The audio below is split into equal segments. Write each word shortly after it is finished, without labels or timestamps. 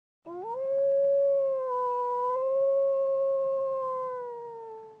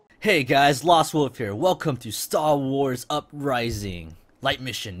Hey guys, Lost Wolf here. Welcome to Star Wars Uprising, Light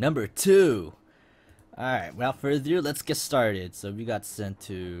Mission number 2. Alright, without further ado, let's get started. So we got sent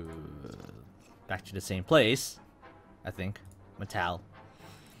to... back to the same place, I think. Metal.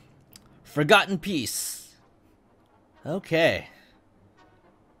 Forgotten Peace. Okay.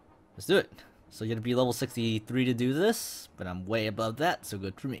 Let's do it. So you're gonna be level 63 to do this, but I'm way above that, so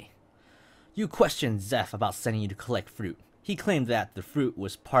good for me. You questioned Zeph about sending you to collect fruit. He claimed that the fruit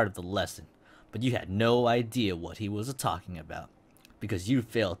was part of the lesson, but you had no idea what he was talking about, because you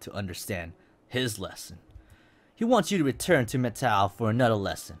failed to understand his lesson. He wants you to return to Metal for another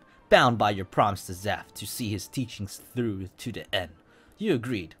lesson, bound by your promise to Zeph to see his teachings through to the end. You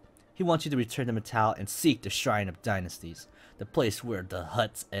agreed. He wants you to return to Metal and seek the Shrine of Dynasties, the place where the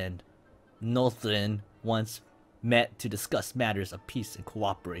Hutts and Northren once met to discuss matters of peace and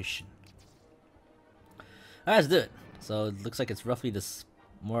cooperation. Alright, let's do it. So it looks like it's roughly this,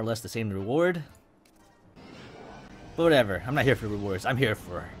 more or less the same reward. But whatever, I'm not here for rewards. I'm here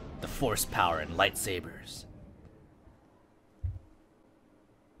for the force power and lightsabers.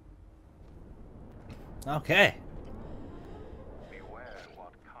 Okay. Beware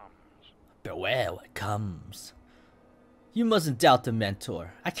what comes. Beware what comes. You mustn't doubt the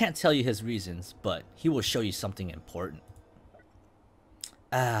mentor. I can't tell you his reasons, but he will show you something important.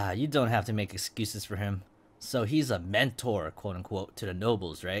 You don't have to make excuses for him. So he's a mentor, quote unquote, to the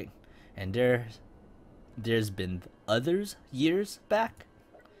nobles, right? And there's been others years back?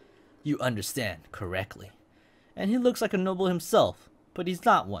 You understand correctly. And he looks like a noble himself, but he's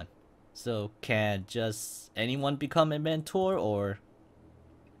not one. So can just anyone become a mentor, or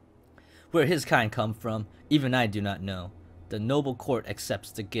where his kind come from, even I do not know. The noble court accepts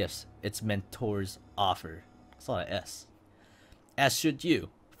the gifts its mentors offer. That's a lot of S. As should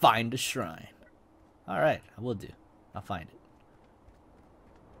you. Find the shrine. Alright, I will do. I'll find it.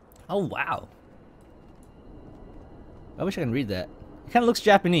 Oh, wow. I wish I can read that. It kind of looks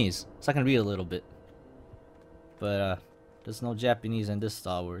Japanese, so I can read a little bit. But, there's no Japanese in this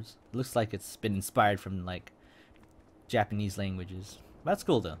Star Wars. It looks like it's been inspired from, like, Japanese languages. That's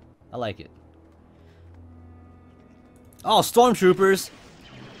cool, though. I like it. Oh, stormtroopers!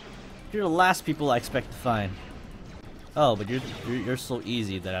 You're the last people I expect to find. Oh, but you're so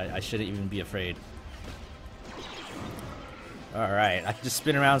easy that I shouldn't even be afraid. Alright, I can just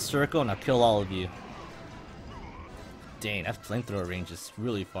spin around in a circle and I'll kill all of you. Dang, that flamethrower range is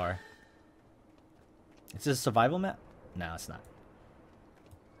really far. Is this a survival map? No, it's not.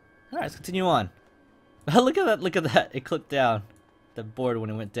 Alright, let's continue on. Look at that, look at that. It clipped down. The board, when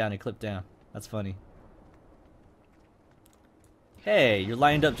it went down, it clipped down. That's funny. Hey, you're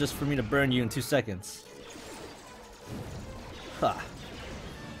lined up just for me to burn you in 2 seconds. Ha.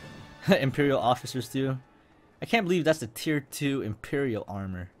 Imperial officers too. I can't believe that's the tier 2 Imperial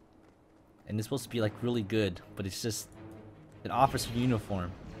armor. And it's supposed to be like really good, but it's just an officer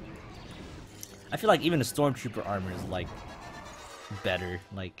uniform. I feel like even the Stormtrooper armor is like better.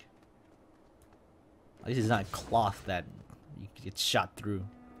 Like, at least it's not cloth that you get shot through.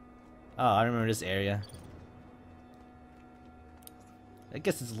 Oh, I remember this area. I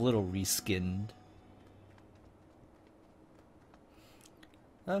guess it's a little reskinned.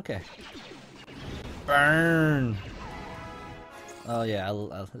 Okay. Burn. Oh yeah,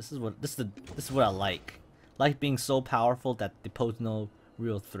 this is what I like. I like being so powerful that they pose no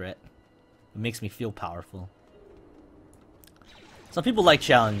real threat. It makes me feel powerful. Some people like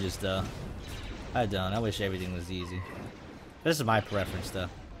challenges though. I don't. I wish everything was easy. This is my preference though.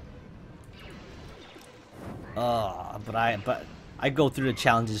 Oh, but I go through the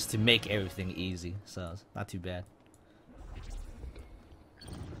challenges to make everything easy, so it's not too bad.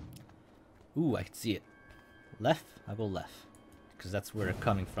 Ooh, I can see it. Left? I'll go left. Because that's where they're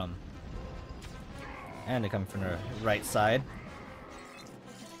coming from. And they're coming from the right side.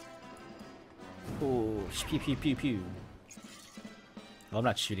 Oh, pew pew pew pew. Well, I'm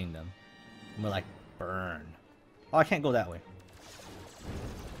not shooting them. I'm gonna like burn. Oh, I can't go that way.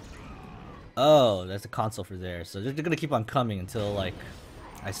 Oh, there's a console for there. So they're gonna keep on coming until like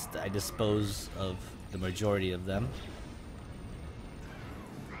I dispose of the majority of them.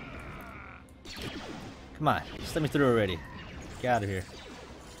 Come on, just let me through already. Get out of here.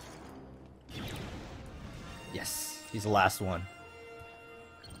 Yes, he's the last one.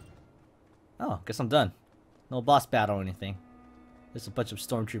 Oh, guess I'm done. No boss battle or anything. There's a bunch of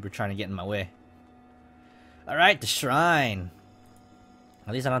stormtroopers trying to get in my way. Alright, the shrine.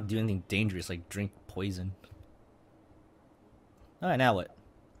 At least I don't do anything dangerous like drink poison. Alright, now what?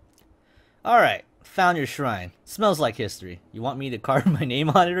 Alright, found your shrine. Smells like history. You want me to carve my name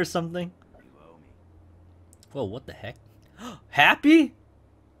on it or something? Whoa, what the heck? Happy?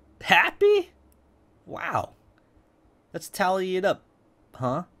 Happy? Wow. Let's tally it up,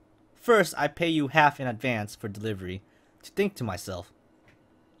 huh? First, I pay you half in advance for delivery. To think to myself,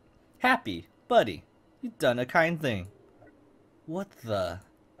 happy, buddy, you've done a kind thing. What the?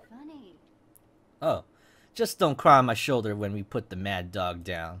 Funny. Oh, just don't cry on my shoulder when we put the mad dog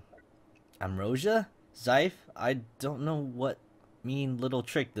down. Ambrosia? Zyph? I don't know what mean little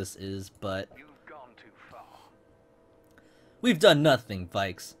trick this is, but... You've gone too far. We've done nothing,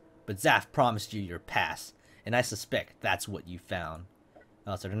 Vikes, but Zaph promised you your pass, and I suspect that's what you found.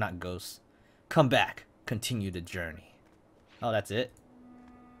 Oh, so they're not ghosts. Come back, continue the journey. Oh, that's it?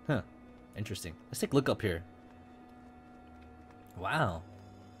 Huh, interesting. Let's take a look up here. Wow.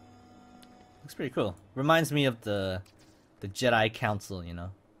 Looks pretty cool. Reminds me of the Jedi Council, you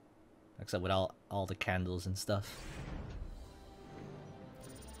know? Except with all the candles and stuff.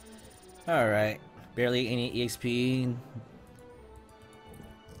 Alright. Barely any EXP.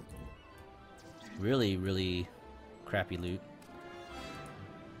 Really, really crappy loot.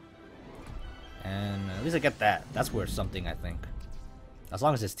 And at least I get that. That's worth something, I think. As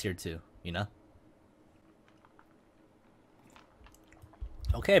long as it's tier 2, you know?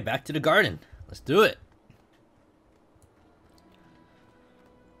 Okay, back to the garden. Let's do it.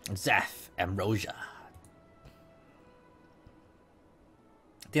 Zaph Ambrosia.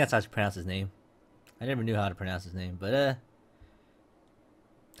 I think that's how to pronounce his name. I never knew how to pronounce his name, but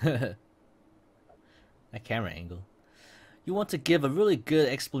that camera angle. You want to give a really good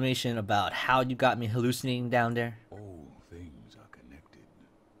explanation about how you got me hallucinating down there? All things are connected.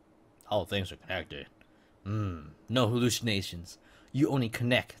 All things are connected. No hallucinations. You only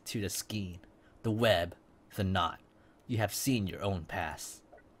connect to the skein, the web, the knot. You have seen your own past.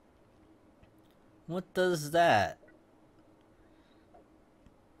 What does that?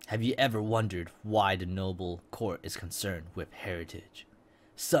 Have you ever wondered why the noble court is concerned with heritage?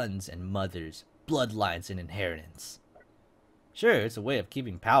 Sons and mothers, bloodlines and inheritance. Sure, it's a way of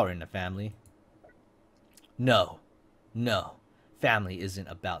keeping power in the family. No. Family isn't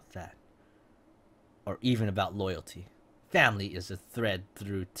about that. Or even about loyalty. Family is a thread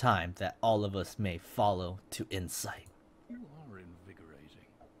through time that all of us may follow to insight. You are invigorating.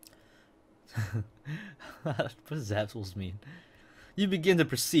 What does that supposed to mean? You begin to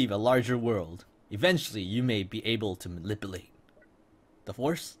perceive a larger world. Eventually, you may be able to manipulate the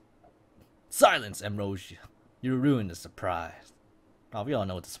Force. Silence, Ambrosia. You ruined the surprise. Oh, we all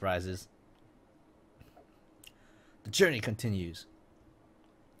know what the surprise is. The journey continues.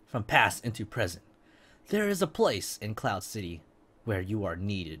 From past into present. There is a place in Cloud City where you are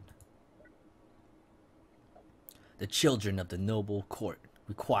needed. The children of the noble court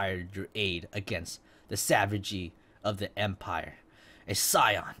required your aid against the savagery of the Empire. A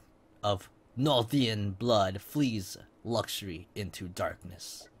scion of Nolthian blood flees luxury into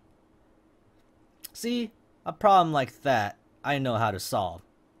darkness. See, a problem like that I know how to solve.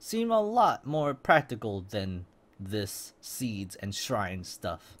 Seem a lot more practical than this seeds and shrine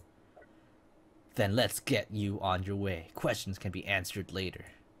stuff. Then let's get you on your way. Questions can be answered later.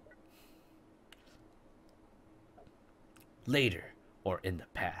 Later, or in the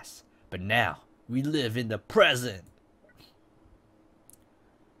past. But now, we live in the present.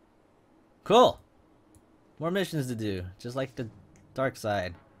 Cool. More missions to do, just like the dark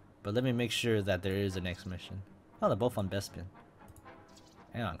side. But let me make sure that there is a next mission. Oh, they're both on Bespin.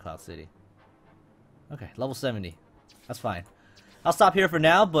 And on Cloud City. Okay, level 70. That's fine. I'll stop here for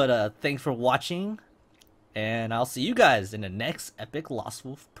now, but thanks for watching. And I'll see you guys in the next epic Lost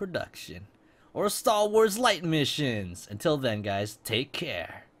Wolf production. Or Star Wars Light missions. Until then, guys, take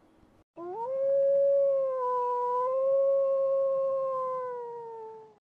care.